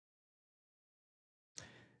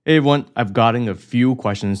Hey everyone, I've gotten a few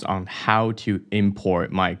questions on how to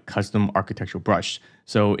import my custom architectural brush.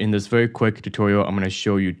 So in this very quick tutorial, I'm going to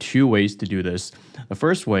show you two ways to do this. The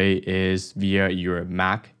first way is via your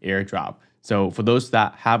Mac AirDrop. So for those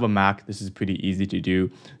that have a Mac, this is pretty easy to do.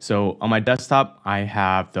 So on my desktop, I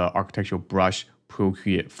have the architectural brush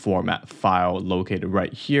Procreate format file located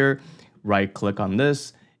right here. Right click on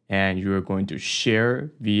this and you're going to share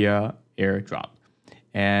via AirDrop.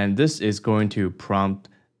 And this is going to prompt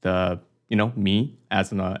me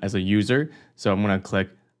as a user. So I'm gonna click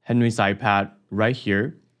Henry's iPad right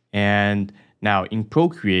here, and now in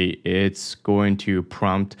Procreate, it's going to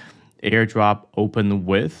prompt AirDrop open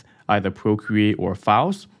with either Procreate or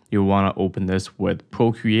files. You want to open this with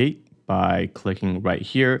Procreate by clicking right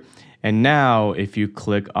here. And now if you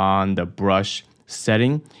click on the brush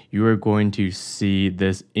setting, you are going to see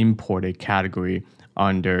this imported category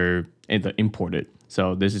under the imported.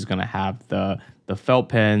 So this is going to have the felt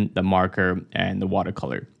pen, the marker, and the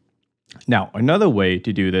watercolor. Now, another way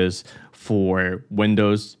to do this for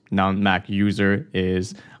Windows non-Mac user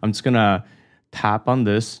is I'm just going to tap on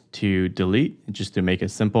this to delete, just to make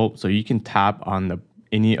it simple. So you can tap on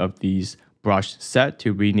any of these brush set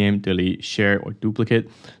to rename, delete, share, or duplicate.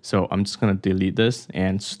 So I'm just going to delete this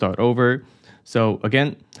and start over. So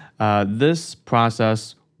again, this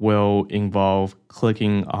process will involve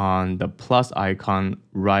clicking on the plus icon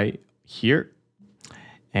right here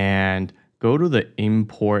and go to the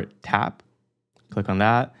import tab, click on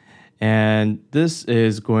that. And this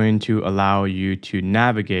is going to allow you to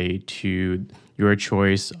navigate to your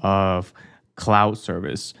choice of cloud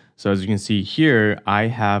service. So as you can see here, I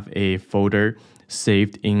have a folder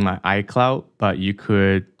saved in my iCloud, but you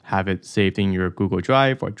could have it saved in your Google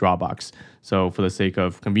Drive or Dropbox. So for the sake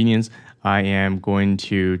of convenience, I am going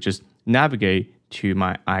to just navigate to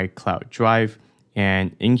my iCloud Drive.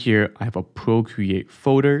 And in here, I have a Procreate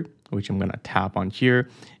folder, which I'm going to tap on here.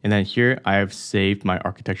 And then here, I have saved my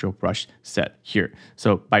architectural brush set here.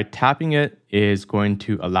 So by tapping it is going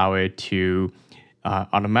to allow it to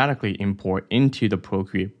automatically import into the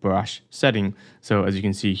Procreate brush setting. So as you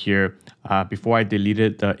can see here, before I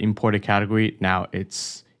deleted the imported category, now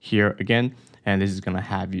it's here again. And this is going to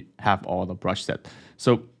have all the brush set.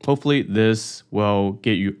 So hopefully this will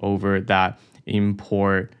get you over that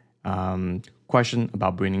import question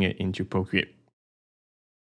about bringing it into Procreate.